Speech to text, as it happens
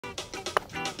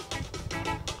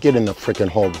Get in the freaking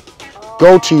home.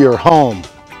 Go to your home.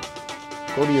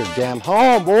 Go to your damn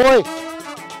home, boy.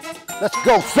 Let's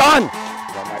go, son.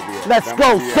 Let's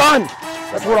go, son.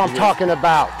 That's what I'm talking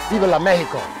about. Viva la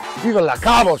Mexico. Viva la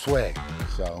Cabo swag.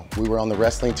 So we were on the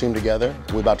wrestling team together.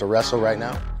 We're about to wrestle right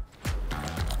now.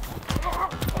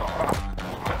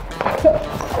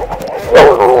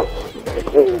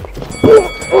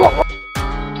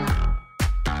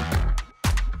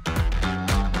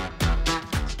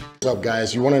 What's up,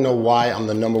 guys? You want to know why I'm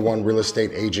the #1 real estate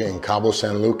agent in Cabo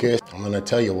San Lucas? I'm going to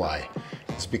tell you why.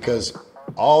 It's because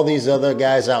all these other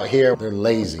guys out here, they're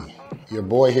lazy. Your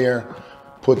boy here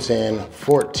puts in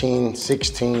 14,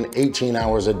 16, 18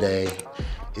 hours a day.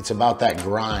 It's about that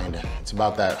grind. It's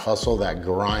about that hustle, that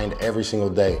grind every single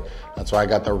day. That's why I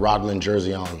got the Rodman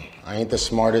jersey on. I ain't the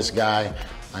smartest guy.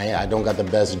 I don't got the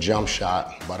best jump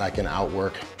shot, but I can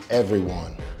outwork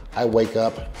everyone. I wake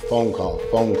up, phone call,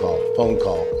 phone call, phone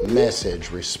call,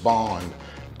 message, respond,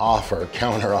 offer,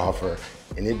 counter offer,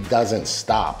 and it doesn't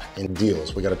stop in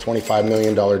deals. We got a $25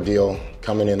 million deal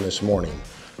coming in this morning.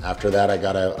 After that, I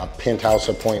got a penthouse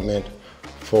appointment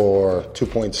for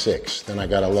 2.6. Then I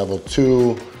got a level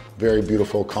 2, very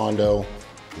beautiful condo,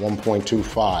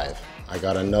 1.25. I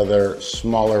got another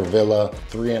smaller villa,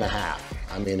 3.5.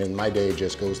 I mean, in my day, it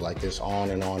just goes like this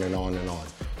on and on and on and on.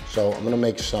 So I'm gonna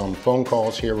make some phone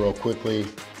calls here real quickly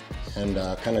and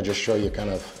kind of just show you kind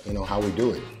of, you know, how we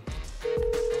do it.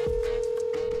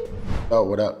 Oh,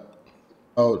 what up?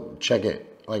 Oh, check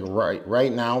it. Like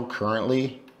right now,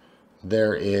 currently,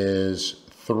 there is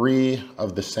 3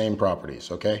 of the same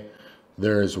properties, okay?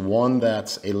 There's one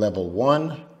that's a level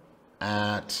 1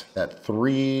 at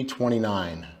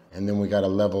 329. And then we got a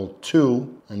level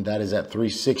 2, and that is at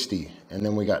 360. And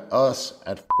then we got us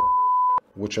at 4,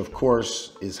 which of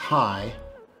course is high,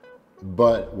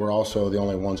 but we're also the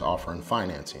only ones offering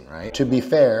financing, right? To be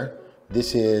fair,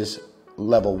 this is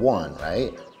level 1,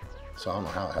 right? So I don't know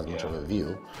how it has much of a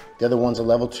view. The other one's a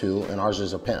level 2, and ours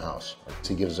is a penthouse.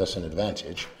 It gives us an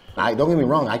advantage. Don't get me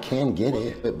wrong, I can get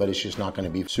it, but it's just not gonna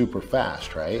be super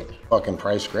fast, right? Fucking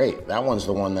price great. That one's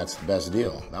the one that's the best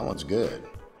deal. That one's good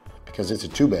because it's a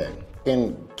 2-bed. You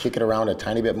can kick it around a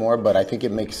tiny bit more, but I think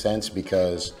it makes sense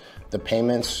because the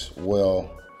payments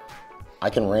I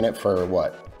can rent it for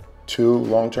what? 2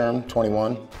 long-term,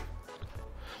 21.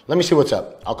 Let me see what's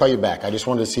up. I'll call you back. I just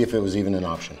wanted to see if it was even an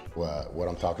option. What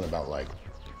I'm talking about, like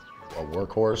a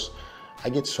workhorse. I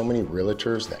get so many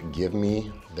realtors that give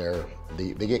me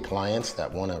they get clients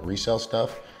that want to resell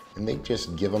stuff and they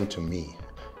just give them to me.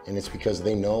 And it's because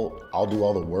they know I'll do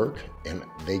all the work and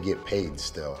they get paid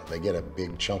still. They get a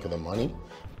big chunk of the money.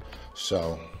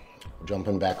 So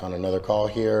jumping back on another call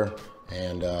here,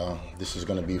 and this is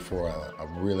gonna be for a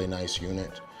really nice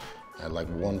unit at like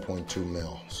 1.2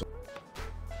 mil. So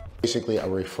basically a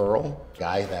referral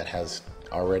guy that has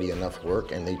already enough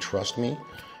work and they trust me.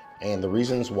 And the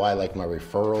reasons why like my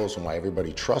referrals and why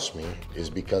everybody trusts me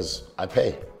is because I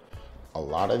pay. A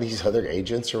lot of these other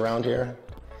agents around here,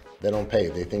 they don't pay.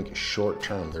 They think short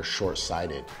term, they're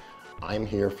short-sighted. I'm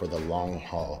here for the long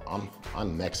haul.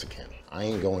 I'm Mexican. I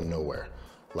ain't going nowhere.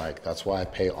 Like, that's why I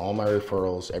pay all my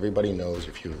referrals. Everybody knows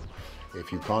if you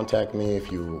contact me,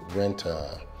 if you rent,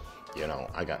 you know,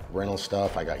 I got rental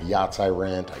stuff, I got yachts I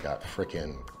rent, I got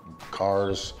freaking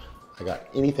cars, I got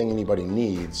anything anybody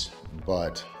needs,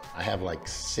 but I have like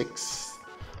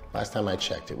last time I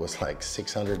checked, it was like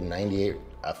 698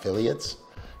 affiliates.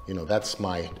 You know, that's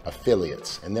my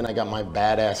affiliates. And then I got my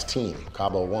badass team,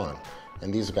 Cabo One.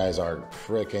 And these guys are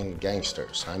freaking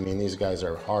gangsters. I mean, these guys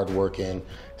are hardworking,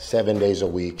 7 days a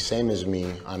week, same as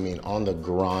me. I mean, on the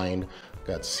grind.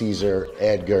 Got Caesar,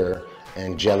 Edgar,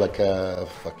 Angelica,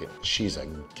 she's a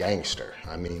gangster.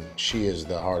 I mean, she is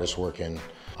the hardest working.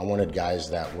 I wanted guys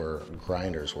that were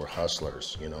grinders, were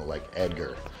hustlers, you know, like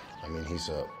Edgar. I mean, he's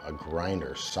a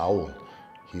grinder. Saul,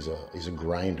 he's a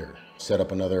grinder. Set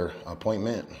up another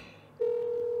appointment.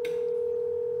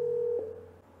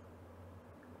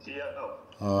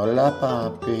 Hola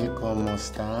papi, ¿cómo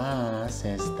estás?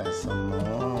 ¿Estás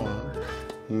amor?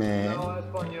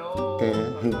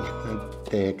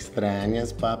 ¿Te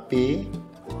extrañas, papi?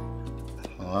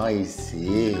 Ay,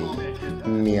 sí,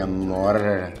 mi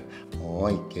amor.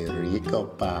 Ay, qué rico,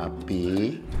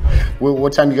 papi.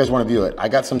 What time do you guys want to view it? I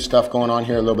got some stuff going on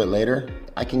here a little bit later.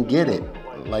 I can get it.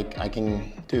 Like,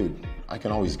 dude, I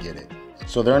can always get it.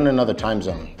 So they're in another time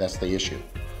zone. That's the issue.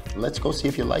 Let's go see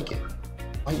if you like it.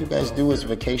 All you guys do is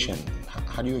vacation.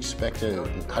 How do you expect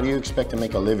to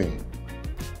make a living?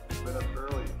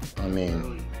 I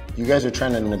mean, you guys are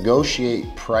trying to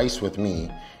negotiate price with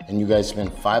me and you guys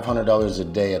spend $500 a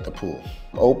day at the pool.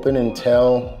 Open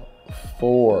until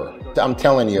 4. I'm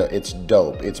telling you, it's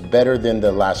dope. It's better than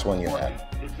the last one you had.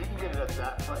 If you can get it at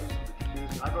that price,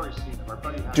 I've already seen it. Our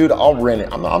buddy has Dude, I'll rent it.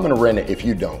 I'm gonna rent it if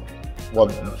you don't. Well,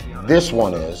 this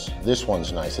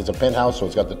one's nice. It's a penthouse, so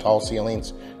it's got the tall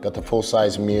ceilings, got the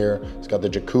full-size mirror, it's got the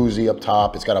jacuzzi up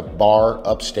top, it's got a bar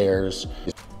upstairs.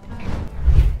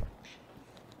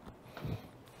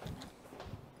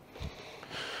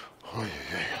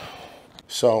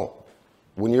 So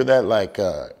when you're that like,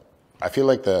 I feel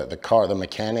like the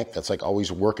mechanic that's like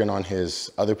always working on his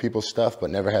other people's stuff, but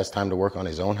never has time to work on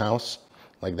his own house.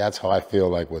 Like that's how I feel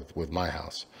like with my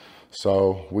house.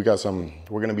 So we're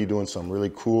gonna be doing some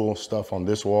really cool stuff on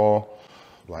this wall,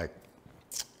 like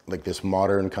this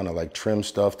modern kind of like trim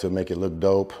stuff to make it look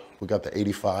dope. We got the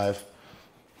 85,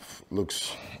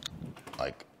 looks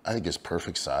like, I think it's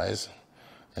perfect size.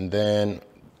 And then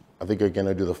I think we're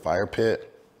gonna do the fire pit,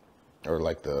 or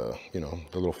like the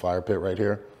little fire pit right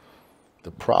here.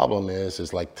 The problem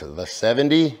is like the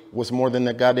 70 was more than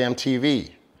the goddamn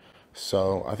TV.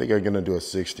 So I think I'm gonna do a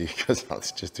 60 because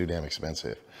it's just too damn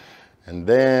expensive. And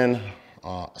then,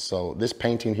 so this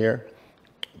painting here,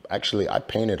 actually I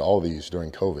painted all these during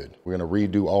COVID. We're gonna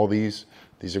redo all these.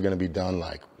 These are gonna be done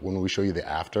like when we show you the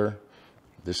after.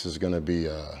 This is gonna be,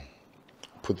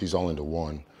 put these all into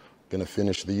one. Gonna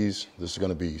finish these. This is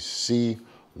gonna be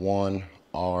C1RM.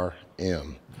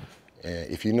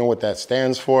 And if you know what that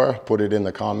stands for, put it in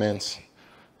the comments.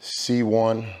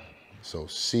 C1, so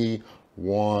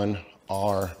C1RM.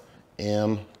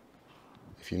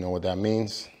 If you know what that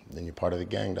means, then you're part of the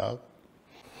gang, dog.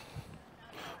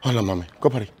 Hold on, mommy. Go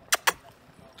potty.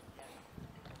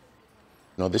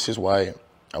 No, this is why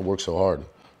I work so hard.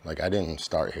 Like I didn't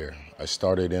start here. I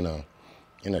started in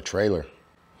a trailer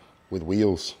with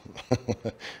wheels.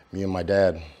 Me and my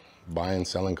dad buying,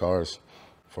 selling cars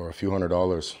for a few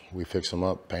 $100s. We fix them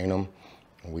up, paint them,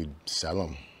 and we sell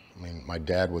them. I mean, my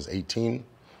dad was 18,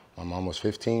 my mom was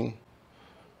 15,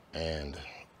 and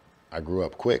I grew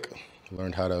up quick,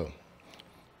 learned how to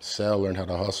sell, learned how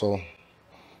to hustle,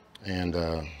 and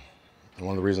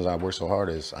one of the reasons I work so hard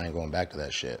is I ain't going back to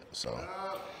that shit. So,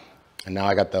 and now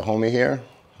I got the homie here,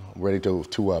 ready to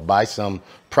buy some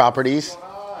properties.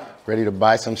 Ready to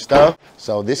buy some stuff.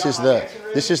 So this is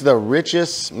the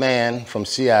richest man from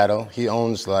Seattle. He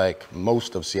owns like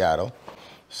most of Seattle.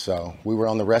 So we were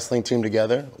on the wrestling team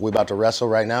together. We're about to wrestle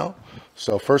right now.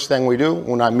 So first thing we do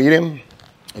when I meet him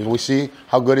is we see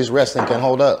how good his wrestling can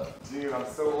hold up. Dude, I'm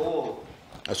so old.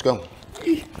 Let's go.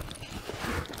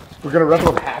 We're gonna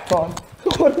wrestle with hats on?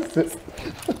 What is this?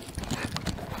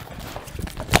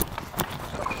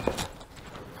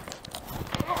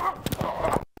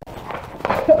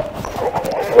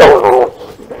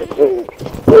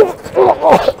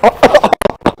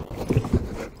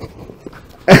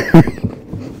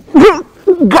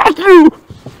 Got you!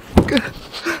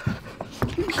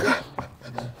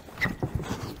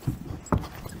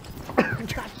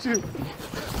 Got you!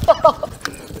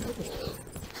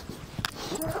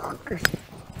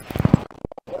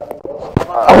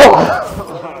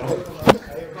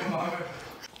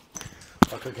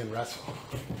 Fucker can wrestle.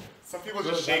 Some people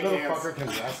just shake hands. Fucker can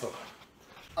wrestle.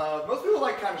 Most people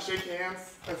like kind of shake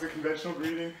hands as a conventional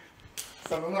greeting.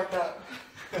 Something like that.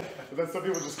 But then some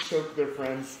people just choke their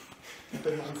friends that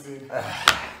they haven't seen.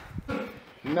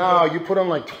 No, you put on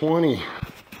like 20.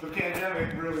 The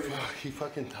pandemic really. He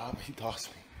fucking tossed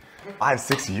me.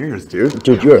 5-6 years, dude.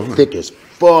 Dude, you're thick as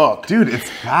fuck. Dude, it's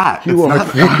fat. You it's are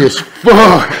thick as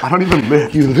fuck. I don't even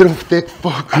lift. You little thick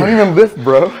fuck. I don't even lift,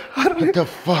 bro. What the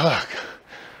fuck?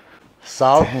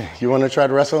 Sal, you want to try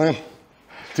to wrestle him?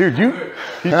 Dude,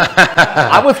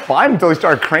 I was fine until he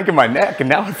started cranking my neck, and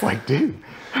now it's like, dude.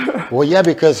 Well, yeah,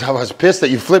 because I was pissed that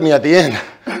you flipped me at the end.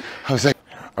 I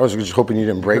was just hoping you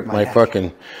didn't break my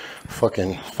fucking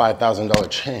 $5,000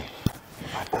 chain.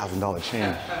 $5,000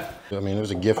 chain. I mean, it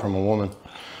was a gift from a woman.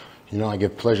 You know, I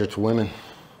give pleasure to women.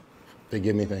 They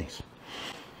give me things.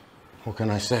 What can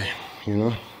I say, you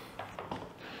know?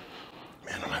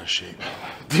 Man, I'm out of shape.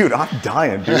 Dude, I'm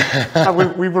dying, dude.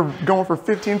 we were going for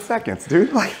 15 seconds,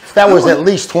 dude. Like, that was at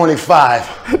least 25.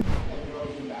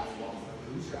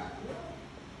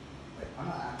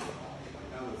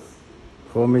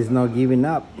 Homie's not giving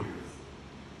up.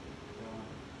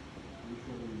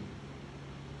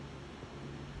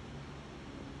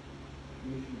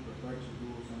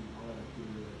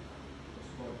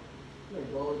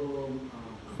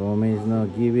 Homie's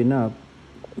not giving up.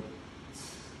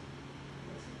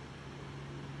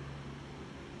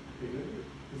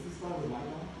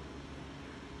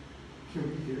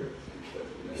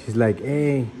 She's like,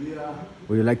 hey,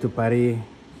 would you like to party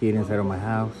here inside of my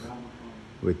house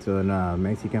with some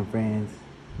Mexican friends?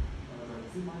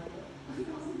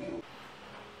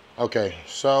 Okay,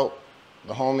 so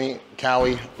the homie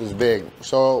Cowie was big.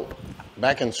 So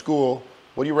back in school,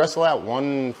 what do you wrestle at?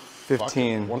 15.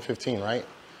 115, right?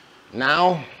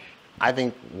 Now, I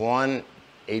think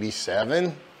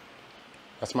 187.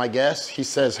 That's my guess. He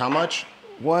says how much?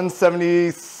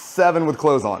 177 with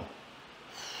clothes on.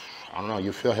 I don't know.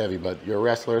 You feel heavy, but you're a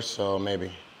wrestler, so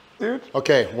maybe. Dude.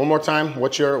 Okay, one more time.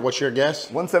 What's your guess?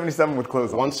 177 with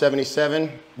clothes on. 177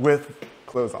 With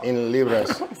clothes on. in libras.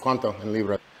 ¿Cuánto en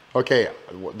libras? Okay,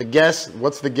 the guess.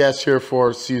 What's the guess here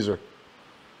for Caesar?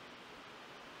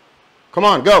 Come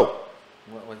on, go.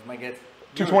 What's my guess?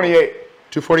 228.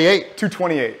 248.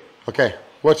 228. Okay,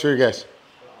 what's your guess?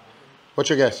 What's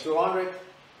your guess? 200.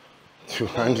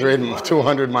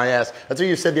 200 my ass. That's what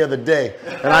you said the other day.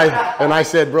 And I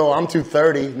said, bro, I'm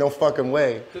 230. No fucking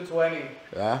way. 220.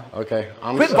 Yeah, okay.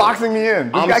 Quit boxing me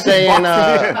in. This guy I'm keeps saying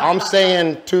boxing me in. I'm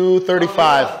saying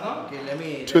 235. Okay, let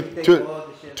me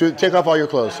Take off all your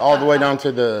clothes, all the way down to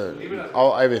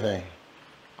everything.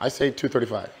 I say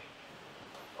 235.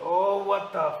 Oh,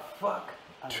 what the fuck?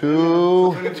 Who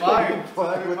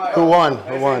won?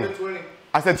 Who won?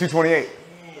 I said 228.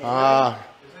 I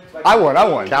won.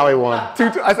 Cowie won. I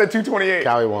said 228.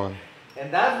 Cowie won.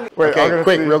 And that's Wait, I'm Okay, gonna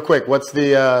quick, see. real quick. What's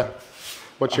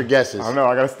your guesses? I don't know.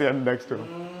 I gotta stand next to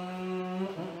him.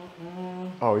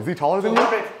 Oh, is he taller than you?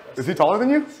 Is he taller than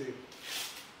you?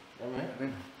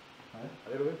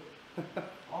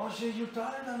 Oh shit, you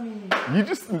taller than me. You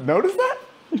just noticed that?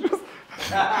 You just...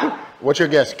 What's your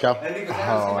guess, Cal?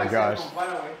 Oh my gosh.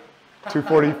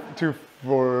 240,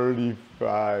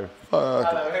 245.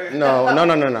 No.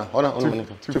 Hold on.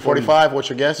 245. What's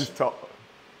your guess?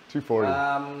 240.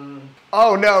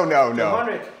 Oh no.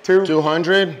 200.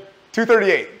 200.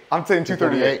 238. I'm saying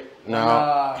 238. No.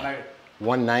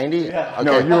 190. Okay.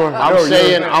 No, you are. I'm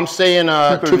saying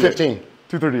 215.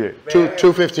 238.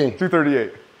 215.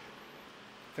 238.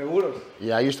 Seguros.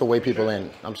 Yeah, I used to weigh people in.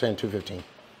 I'm saying 215.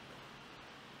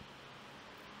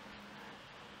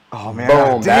 Oh man.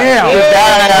 Boom. Damn.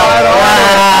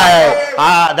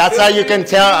 That's how you can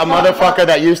tell a motherfucker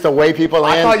that used to weigh people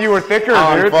in. I thought you were thicker,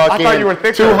 on dude. I thought you were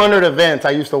thicker. 200 events,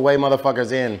 I used to weigh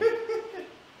motherfuckers in.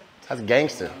 That's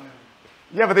gangster.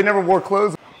 Yeah, but they never wore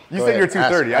clothes. You Go said you're ahead.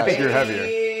 230. I think Ask. you're heavier.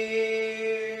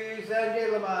 Ladies and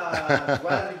gentlemen,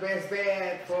 what's the best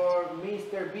bet for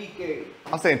Mr. BK?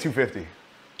 I'm saying 250.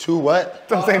 Two what?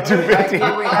 I'm saying 250.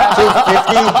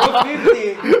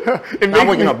 250? Now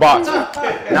we're gonna box.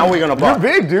 You're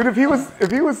big, dude. If he was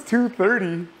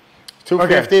 230.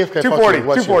 250? Okay. 240.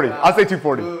 240. I'll say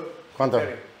 240. ¿Cuánto?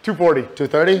 240.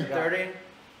 230? 30.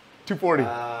 240.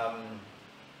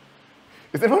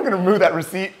 Is anyone gonna move that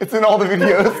receipt? It's in all the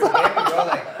videos.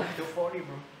 240, bro.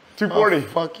 240. Oh,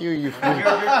 fuck you. You're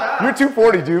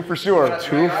 240, dude, for sure. You're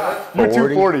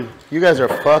 240. You guys are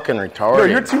fucking retarded. No,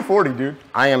 you're 240, dude.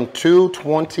 I am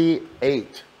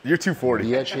 228. You're 240.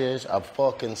 Bitches of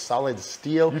fucking solid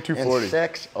steel. You're 240. And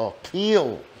sex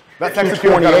appeal. That sex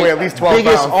appeal gotta weigh at least 12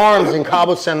 Biggest pounds. arms in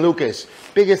Cabo San Lucas.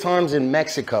 Biggest arms in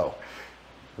Mexico.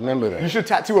 Remember that. You should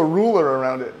tattoo a ruler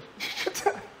around it.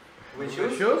 With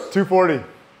shoes? 240.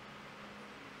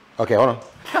 Okay, hold on.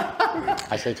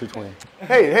 I say 220.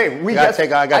 Hey, we gotta guessed.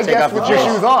 take- I gotta I take guessed off with the your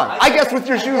jeans. shoes on. I guessed with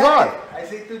your shoes on. I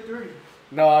say 230.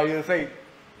 No, you say.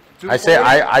 I say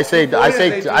 228.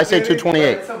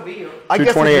 That's on video. I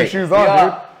guessed with your 228. shoes on,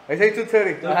 Yeah, I say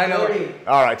 230. I know. 230. dude.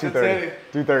 All right, 230.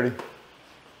 230.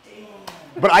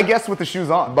 But I guessed with the shoes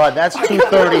on. But that's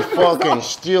 230 fucking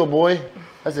steel, boy.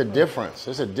 That's a difference.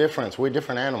 There's a difference. We're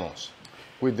different animals.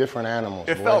 We're different animals.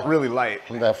 It boy. felt really light.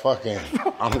 I'm that fucking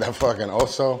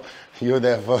oso. You're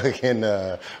that fucking,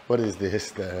 what is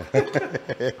this? Hey,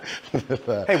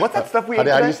 what's that stuff we how ate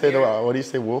do you today? say what do you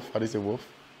say wolf? How do you say wolf?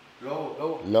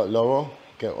 Lobo.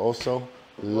 Okay, oso.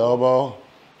 Lobo.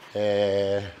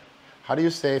 How do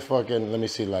you say fucking, let me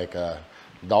see, like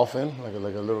dolphin? Like a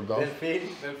little dolphin?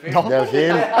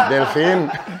 Delfin.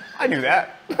 I knew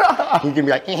that. You can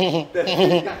be like,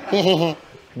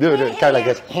 dude, kind of like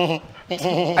this.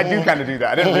 I do kind of do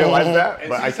that. I didn't realize that,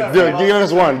 but I can. Dude, give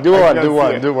us one. Do one.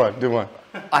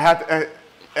 I have to.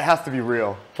 It has to be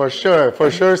real. For sure,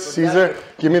 Caesar.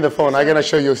 Give me the phone. I'm gonna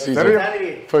show you Caesar.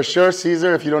 For sure,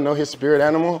 Caesar. If you don't know his spirit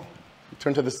animal,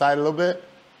 turn to the side a little bit.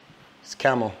 It's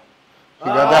camel. You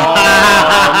got that?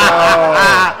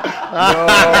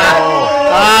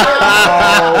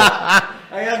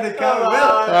 I am the Cabo.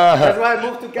 That's why I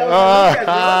moved to Cabo San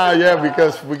Lucas. Yeah,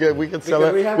 because we can sell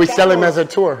it. We sell him as a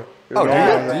tour. Oh, do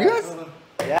you guys?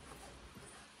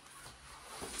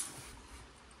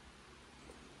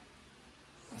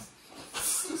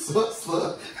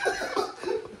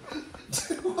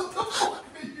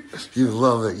 You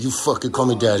love it. You fucking call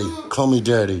me daddy. Call me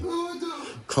daddy.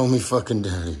 Call me fucking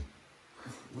daddy.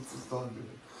 What's this dog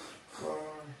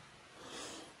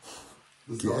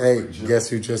doing? Hey, guess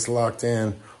who just locked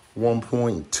in?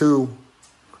 1.2. 1.2?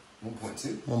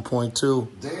 1.2.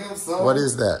 Damn, son. What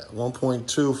is that?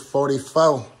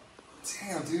 1.244.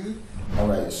 Damn, dude. All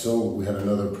right, so we had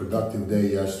another productive day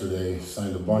yesterday.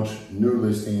 Signed a bunch new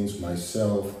listings,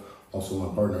 myself, also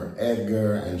my partner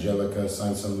Edgar, Angelica,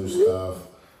 signed some new stuff,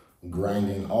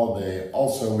 grinding all day.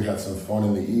 Also, we had some fun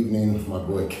in the evening. My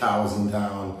boy Cal was in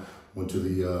town, went to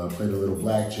the, played a little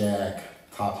blackjack,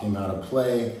 taught him how to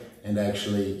play, and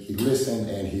actually he listened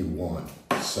and he won.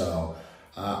 So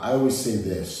I always say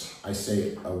this, I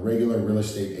say a regular real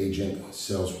estate agent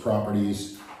sells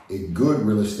properties. A good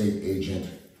real estate agent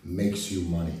makes you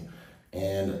money.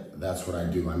 And that's what I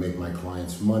do. I make my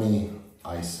clients money.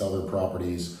 I sell their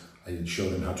properties. I show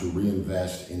them how to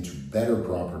reinvest into better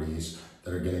properties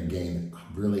that are gonna gain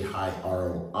really high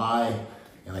ROI,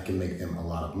 and I can make them a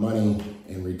lot of money.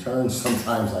 In return,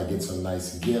 sometimes I get some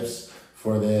nice gifts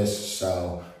for this.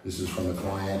 So this is from the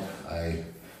client. I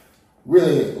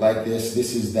really like this.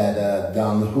 This is that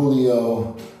Don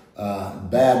Julio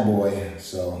bad boy.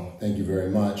 So thank you very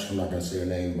much. I'm not gonna say your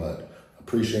name, but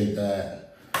appreciate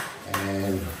that.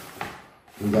 And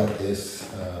we got this.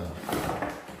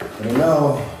 I don't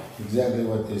know exactly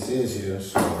what this is here,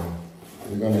 so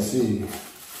we're gonna see.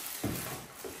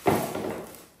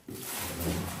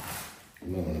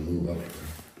 I'm not gonna move up here.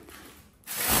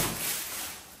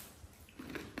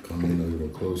 Come in a little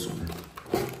closer.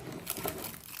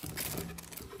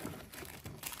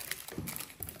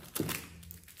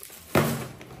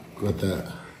 Got that.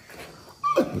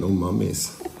 No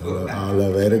mummies. A la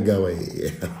verga,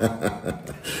 güey.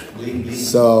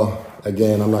 So,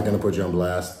 again, I'm not going to put you on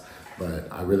blast, but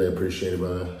I really appreciate it,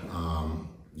 brother.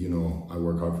 You know, I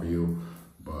work hard for you,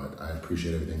 but I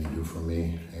appreciate everything you do for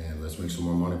me, and let's make some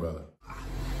more money, brother.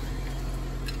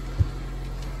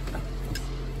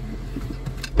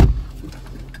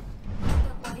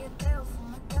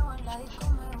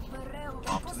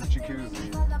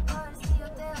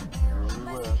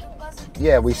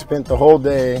 Yeah, we spent the whole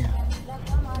day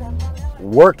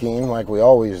working like we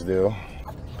always do.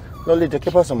 Lolita,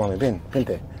 ¿qué pasa, mami? Ven,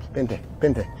 vente, vente,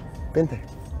 vente, vente,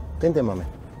 vente, mami.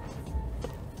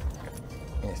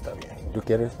 Está bien. ¿Tú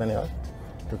quieres manejar?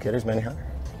 ¿Tú quieres manejar?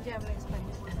 Ya hablo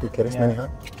español. ¿Tú quieres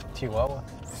manejar? Chihuahua.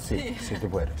 Sí, sí, tú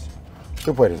puedes.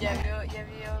 Tú puedes. Ya mami.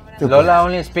 vio Lola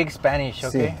only speaks Spanish,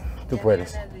 okay? Sí, tú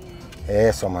puedes.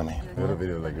 Eso, mami. Little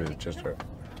video like this, just her.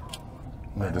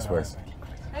 No, después.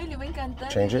 Ay, le va a encantar.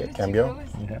 Change it, cambio.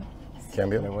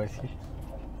 Cambio. Le voy a decir.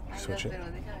 Switch it. Pero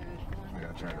déjame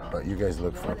ver cómo. But you guys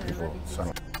look for people. So.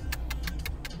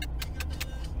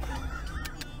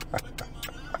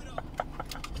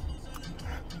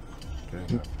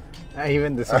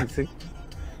 Even the sexy.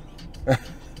 I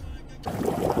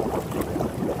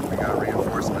got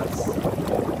reinforcements.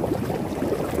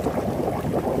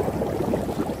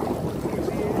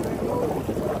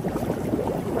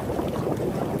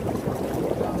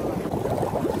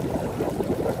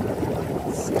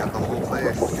 Got the whole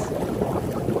place.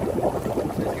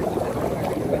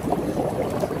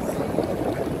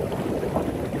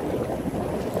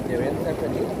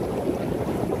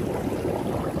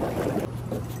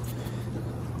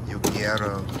 Yo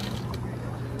quiero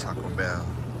Taco Bell.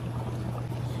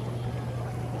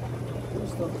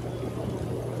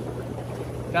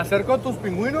 ¿Te acerco tus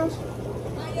pingüinos?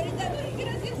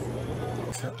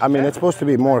 I mean, it's supposed to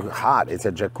be more hot. It's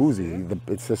a jacuzzi.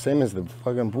 It's the same as the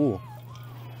fucking pool.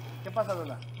 ¿Qué pasa,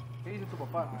 Lola? ¿Qué dice tu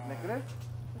papá? ¿Me crees?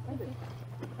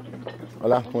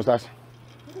 Hola, ¿cómo estás?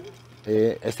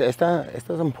 Esta es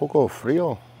un poco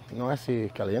frío, no es así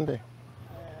caliente.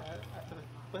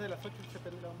 Después de las 8 se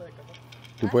pierde la onda de calor.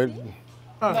 ¿Tú puedes?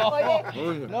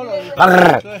 Oye, No, lo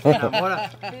dile- se enamora.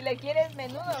 si le quieres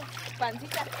menudo,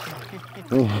 pancita.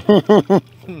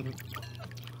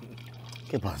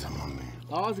 ¿Qué pasa, mami?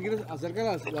 No, si quieres, acerca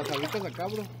las alitas acá,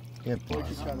 bro. ¿Qué O el pasa?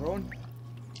 chicharrón.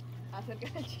 Acerca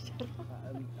del chicharrón.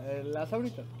 Las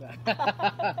sabritas.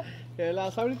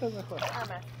 Las sabritas mejor. Ah,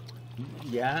 más.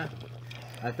 Yeah.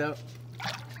 I thought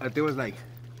it was like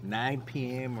 9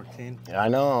 p.m. or 10. I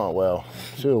know, well,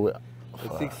 too.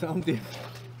 Or 6 something.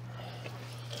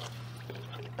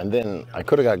 And then I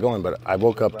could have got going, but I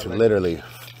woke up to literally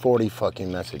 40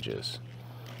 fucking messages.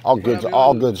 All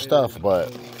good stuff,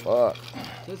 but fuck.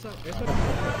 This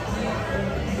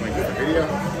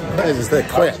is the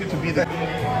clip. To be the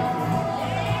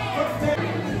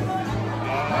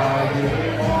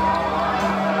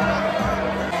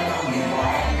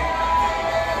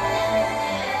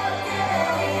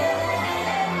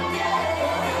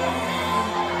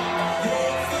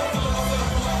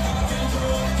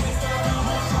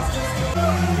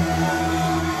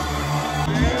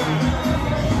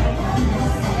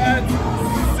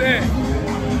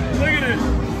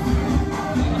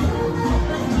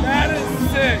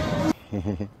You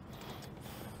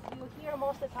here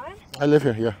most of the time? I live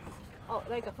here, yeah, Oh,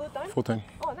 like a full time? full time.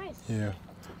 Oh, nice. Yeah,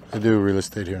 I do real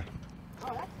estate here.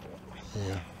 Oh, that's good.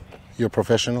 Yeah. You're a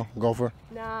professional golfer?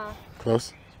 Nah,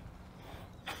 Close?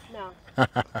 no.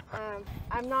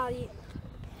 I'm not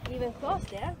even close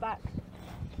there, but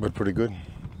But pretty good.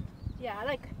 yeah, I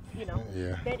like, you know,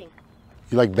 Yeah. betting.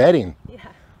 You like betting? Yeah,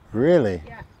 Really?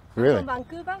 yeah. Really? I'm from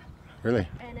Vancouver, Really?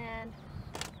 and then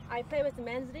I play with the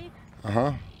men's league.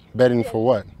 Uh-huh. Betting for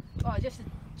what? Oh, just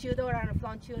judo and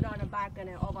front judo and back and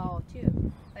then overall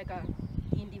too, like a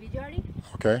individually.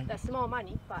 Okay. That's small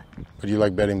money, but But you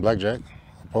like betting blackjack?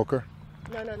 Poker?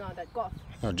 no, that golf,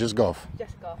 No, just golf.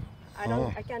 just golf.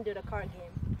 Oh. I can't do the card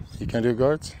game. You can't do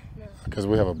cards? No. Because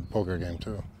we have a poker game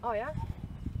too. Oh yeah.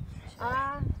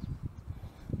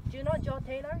 Do you know Joe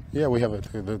Taylor? Yeah, we have it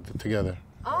together.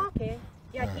 Oh, okay.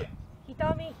 Yeah, he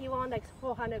told me he won like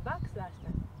 $400 last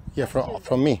time. Yeah,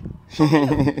 from me.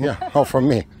 Yeah, oh, from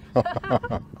me.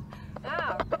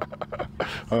 Wow.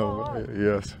 Oh,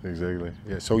 yes, exactly.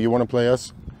 Yeah. So you want to play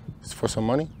us for some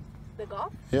money? The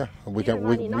golf? Yeah, we Even can.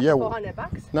 money, not Yeah.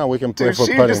 $400. No, we can play Dude, for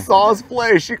she putting. just saw us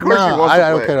play. Of course she No, wants I to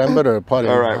don't play. care. I'm better at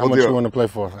putting. All right, How we'll much do you it. want to play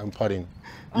for? I'm putting.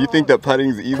 You think that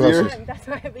putting's easier? Closest. That's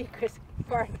why I be Chris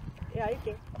for. Yeah,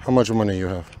 okay. How much money you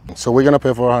have? So we're gonna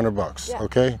pay for $100. Yeah,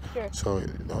 Okay. sure. So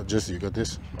just you got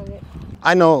this. Okay.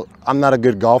 I know I'm not a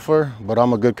good golfer, but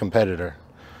I'm a good competitor,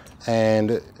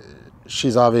 and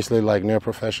she's obviously like near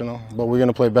professional. But we're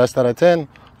gonna play best out of 10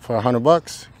 for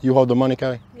 $100. You hold the money,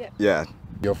 Kelly. Yeah.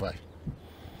 You're fine.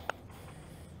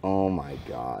 Oh my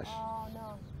gosh. Oh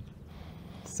no.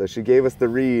 So she gave us the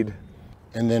read,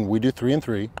 And then we do 3 and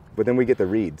 3. but then we get the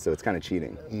read, so it's kind of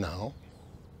cheating. No.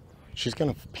 She's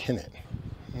gonna pin it.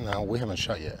 No, we haven't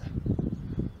shot yet.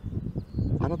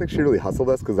 I don't think she really hustled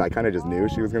us because I kind of just knew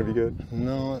she was going to be good.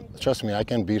 No, trust me, I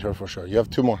can beat her for sure. You have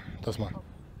 2 more. That's mine.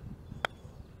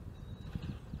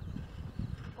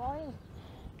 Going.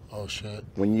 Oh shit.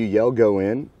 When you yell go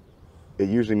in, it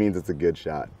usually means it's a good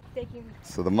shot. Taking.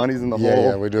 So the money's in the Yeah, hole.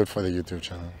 yeah, we do it for the YouTube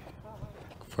channel.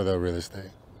 For the real estate.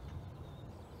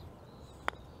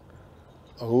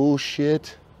 Oh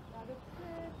shit.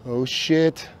 Oh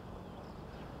shit.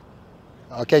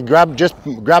 Okay, just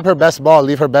grab her best ball.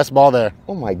 Leave her best ball there.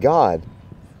 Oh my God.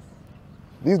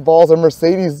 These balls are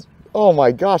Mercedes. Oh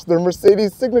my gosh, they're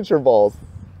Mercedes signature balls.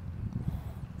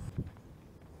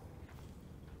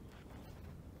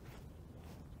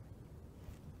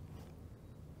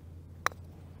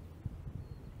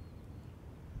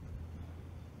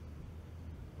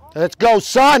 Let's go,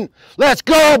 son. Let's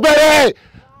go, baby.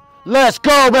 Let's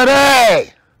go,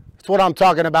 baby. That's what I'm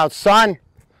talking about, son.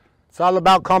 It's all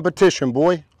about competition,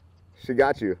 boy. She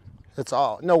got you. That's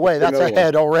all. No way, that's Another one.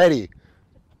 ahead already.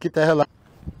 Get the hell out.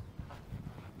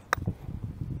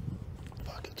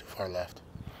 Fuck it, too far left.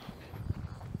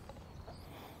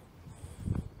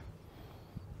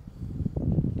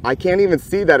 I can't even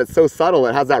see that it's so subtle.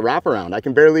 It has that wraparound. I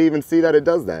can barely even see that it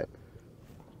does that.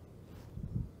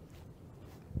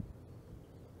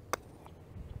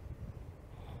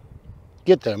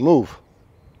 Get there, move.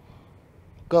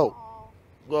 Go,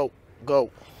 go, go.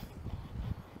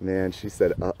 Man, she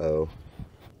said, uh-oh.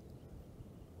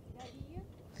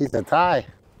 He's a tie.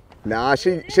 Nah,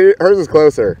 hers is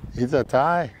closer. He's a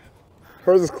tie.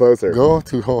 Hers is closer. Go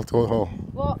to hole, to hole.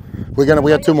 Well, We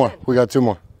got 2 more. We got 2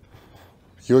 more.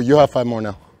 You have 5 more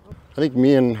now. I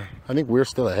think we're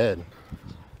still ahead.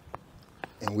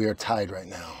 And we are tied right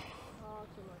now.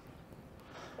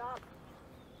 stop.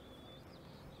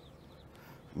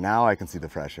 Now I can see the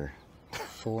pressure.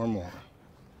 4 more.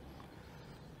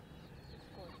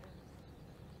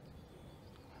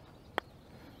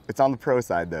 It's on the pro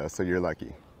side though, so you're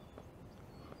lucky.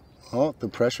 Oh, the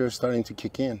pressure is starting to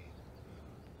kick in.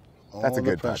 That's a All the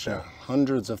good putt, pressure. though.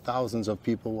 Hundreds of thousands of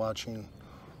people watching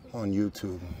on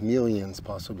YouTube. Millions,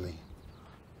 possibly.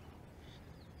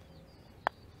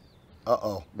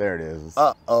 Uh-oh. There it is.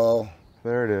 Uh-oh.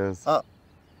 There it is.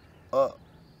 Oh,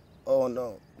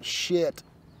 no. Shit.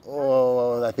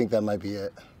 Oh, I think that might be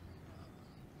it.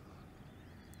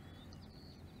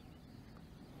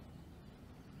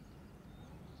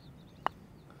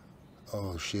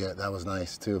 Oh, shit. That was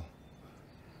nice, too.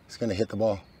 It's going to hit the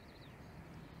ball.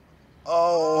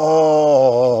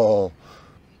 Oh!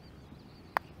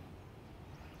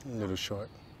 A little short.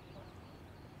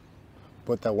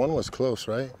 But that one was close,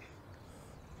 right?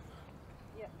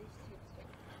 Yeah, these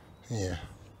two. Yeah.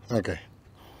 Okay.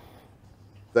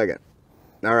 Second.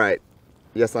 All right.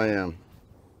 Yes, I am.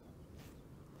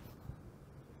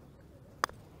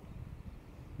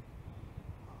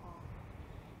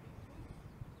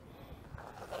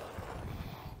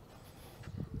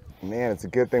 Man, it's a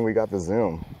good thing we got the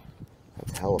zoom.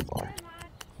 That's hella far.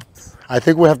 I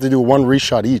think we have to do one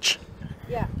reshot each.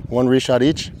 Yeah, One reshot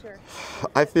each? sure.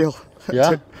 I feel.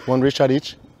 Yeah? One reshot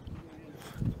each?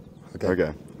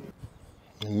 Okay.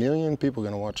 A million people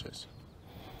gonna watch this.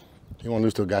 You won't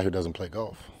lose to a guy who doesn't play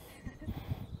golf.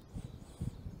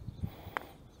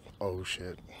 Oh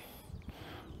shit.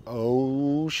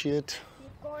 Oh shit.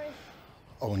 Keep going.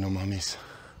 Oh no, mummies.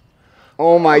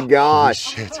 Oh my gosh.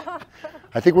 Shit.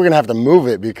 I think we're gonna have to move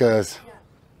it because,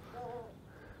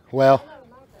 well,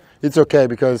 it's okay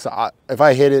because if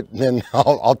I hit it, then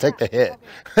I'll take the hit.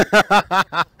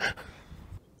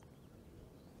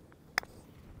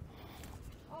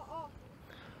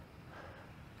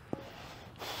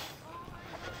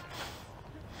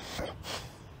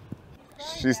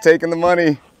 She's taking the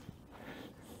money.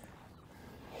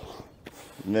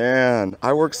 Man,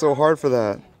 I worked so hard for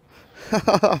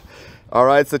that. All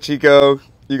right, Sachiko,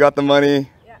 you got the money.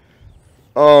 Yeah.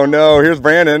 Oh no, here's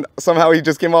Brandon. Somehow he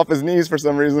just came off his knees for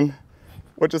some reason.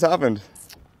 What just happened?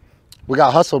 We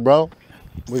got hustled, bro.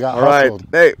 We got All right, hustled.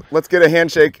 hey, let's get a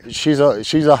handshake. She's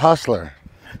a hustler.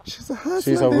 She's a hustler.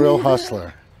 She's a real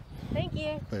hustler. Thank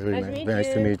you.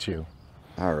 Nice to meet you.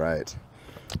 All right.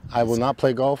 I will not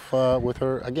play golf with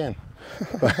her again.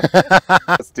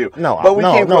 Let's do. No, but we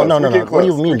came close. no. We came What do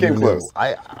you close. mean? We came you close. knew?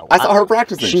 I saw her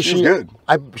practicing. She's good.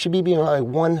 She be being like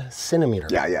 1 centimeter.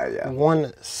 Yeah.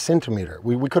 1 centimeter.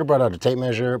 We could have brought out a tape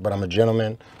measure, but I'm a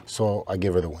gentleman, so I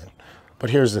give her the win. But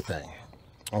here's the thing,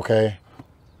 okay?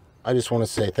 I just want to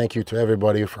say thank you to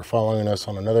everybody for following us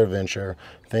on another adventure.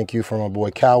 Thank you for my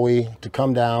boy Cowie to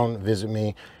come down, visit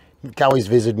me. Cowie's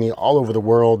visited me all over the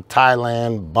world,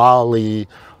 Thailand, Bali,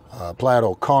 Playa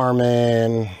del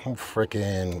Carmen,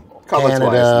 freaking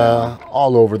Canada,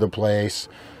 all over the place.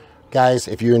 Guys,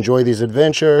 if you enjoy these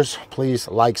adventures, please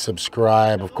like,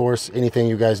 subscribe. Of course, anything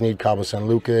you guys need, Cabo San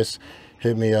Lucas,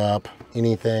 hit me up.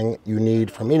 Anything you need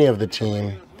from any of the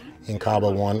team in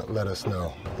Cabo One, let us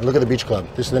know. And look at the beach club.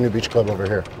 This is the new beach club over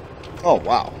here. Oh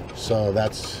wow. So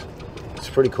it's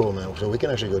pretty cool, man. So we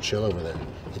can actually go chill over there.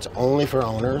 It's only for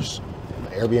owners.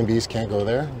 Airbnbs can't go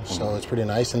there, so it's pretty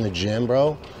nice. In the gym,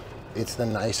 bro, it's the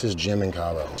nicest gym in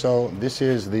Cabo. So this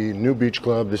is the new beach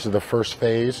club. This is the first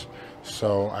phase.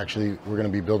 So actually, we're gonna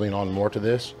be building on more to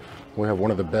this. We have one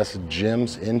of the best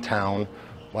gyms in town.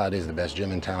 Well, it is the best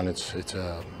gym in town. It's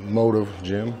a Motive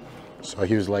gym. So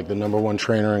he was like the #1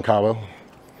 trainer in Cabo.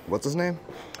 What's his name?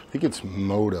 I think it's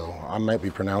Modo. I might be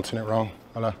pronouncing it wrong.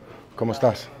 Hola, ¿cómo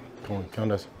estás? ¿Qué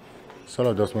andas?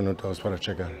 Solo 2 minutos para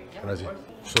checar. Gracias.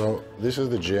 So this is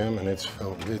the gym, and it's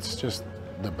just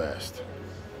the best.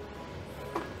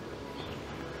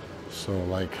 So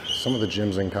like some of the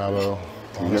gyms in Cabo,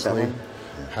 honestly,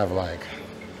 have like,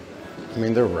 I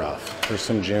mean, they're rough. There's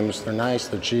some gyms, they're nice,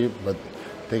 they're cheap, but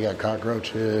they got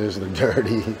cockroaches, they're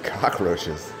dirty.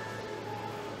 Cockroaches.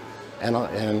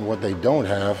 And what they don't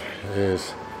have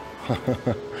is,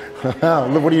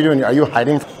 look, what are you doing? Are you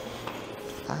hiding? What's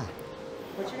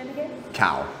your name again?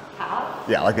 Cow. Cow?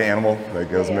 Yeah, like the animal that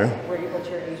goes moo. What's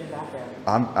your Asian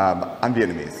background? I'm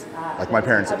Vietnamese. Like my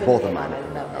parents, both of mine. I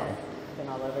love that. Been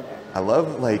all over there. I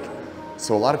love like,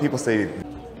 so a lot of people say.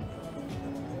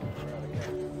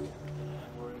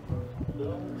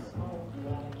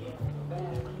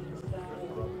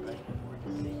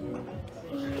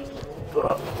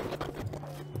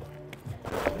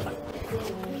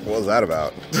 What was that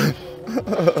about?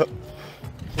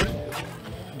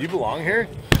 Do you belong here?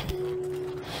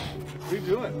 What are you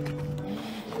doing?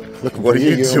 Look, What are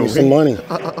you owe me doing? some money.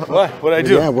 What? What'd I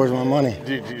do? Yeah, where's my money?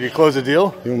 Did you close a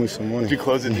deal? You owe me some money. Did you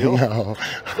close a deal? No.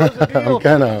 Close the deal. I'm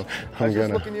gonna.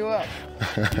 looking you up.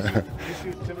 You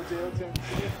shoot Timothy?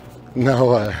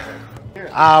 No.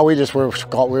 We just were. We went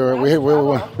to.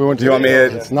 Do you want me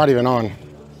to- It's not even on.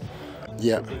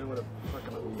 Yeah.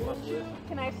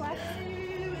 Can I flash?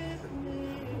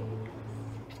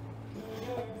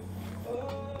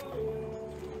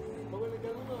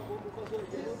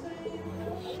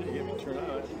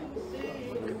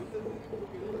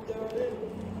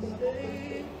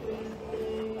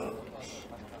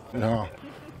 No.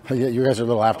 Yeah, you guys are a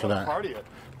little after that. Party it.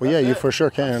 Well, yeah, That's you it. for sure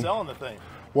I'm can. selling the thing.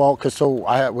 Well, because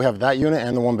we have that unit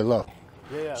and the one below.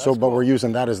 Yeah. So, but we're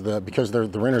using that as because the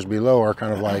renters below are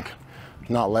kind of like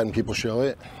not letting people show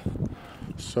it.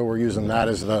 So we're using that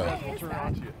as the.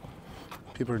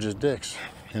 People are just dicks,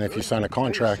 and if you sign a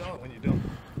contract,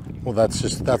 well,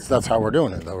 that's how we're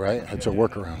doing it, though, right? It's a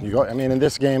workaround. You go. I mean, in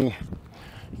this game,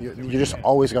 you just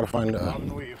always got to find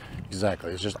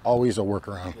exactly. It's just always a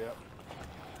workaround. Yep.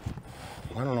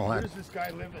 I don't know Where how. does this guy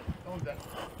live in? Oh, that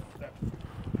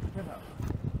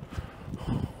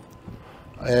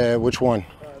penthouse. Which one?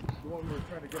 The one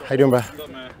How you doing, bro? What's up,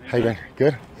 man? How you been?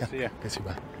 Good? Yeah. See ya. Good to see you,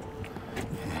 bro.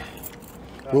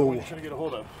 What are you trying to get a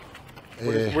hold of?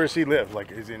 Where does he live?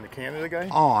 Like, is he in the Canada guy?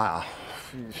 Oh, I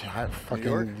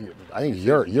think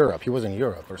Europe. He was in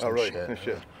Europe or some oh, really? shit. No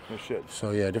shit. No shit.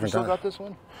 So yeah, different You still time. got this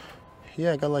one?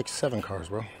 Yeah, I got like 7 cars,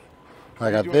 bro. I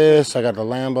got this, I got the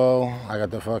Lambo, I got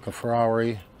the fucking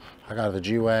Ferrari, I got the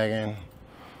G-Wagon,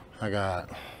 I got,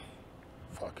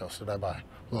 fuck else did I buy? A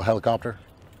little helicopter.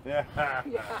 Yeah.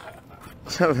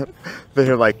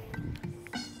 They're like,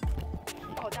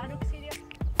 Oh, that looks serious.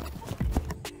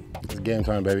 It's game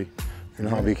time, baby. You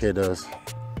know how BK does.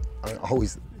 I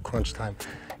always crunch time.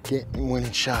 Get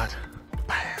winning shot.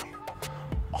 Bam.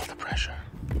 All the pressure.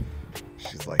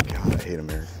 she's like, God, I hate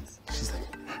Americans. She's like,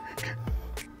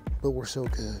 but we're so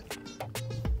good.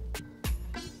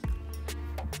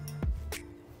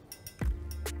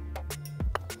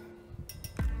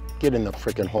 Get in the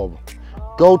freaking hole.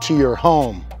 Go to your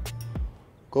home.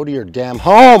 Go to your damn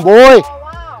home, boy. Oh,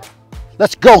 wow.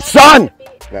 Let's go, son.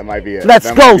 That might be it. Let's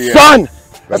That go, might be it. son. That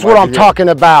That's might what be I'm it. talking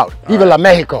about. Viva la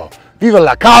Mexico. Viva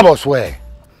la Cabos way.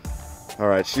 All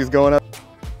right, she's going up.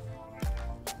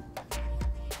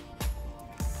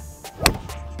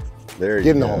 There you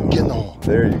Get in go. the hole. Get in the hole.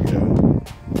 There you go.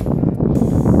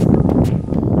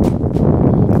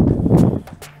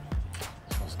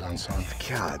 It's done, son.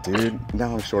 God, dude.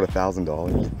 Now I'm short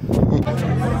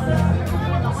 $1,000.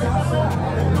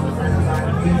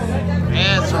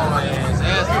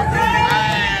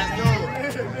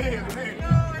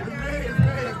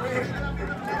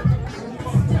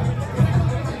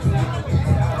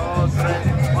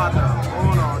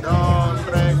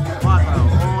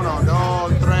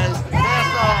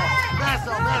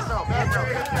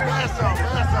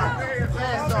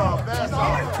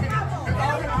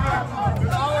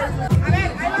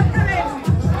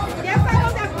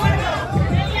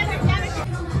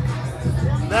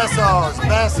 Besos,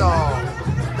 besos,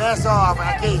 besos,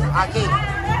 aquí, aquí.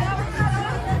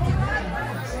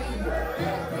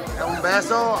 Un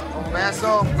beso,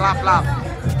 clap, clap.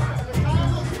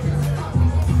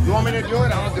 You want me to do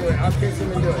it? I'll do it. I'll kiss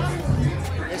him and do it.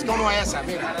 Es como esa,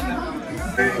 mira.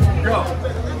 Go.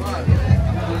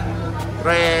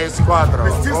 3, 4,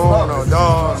 1,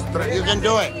 2, 3. You can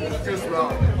do it. It's too slow.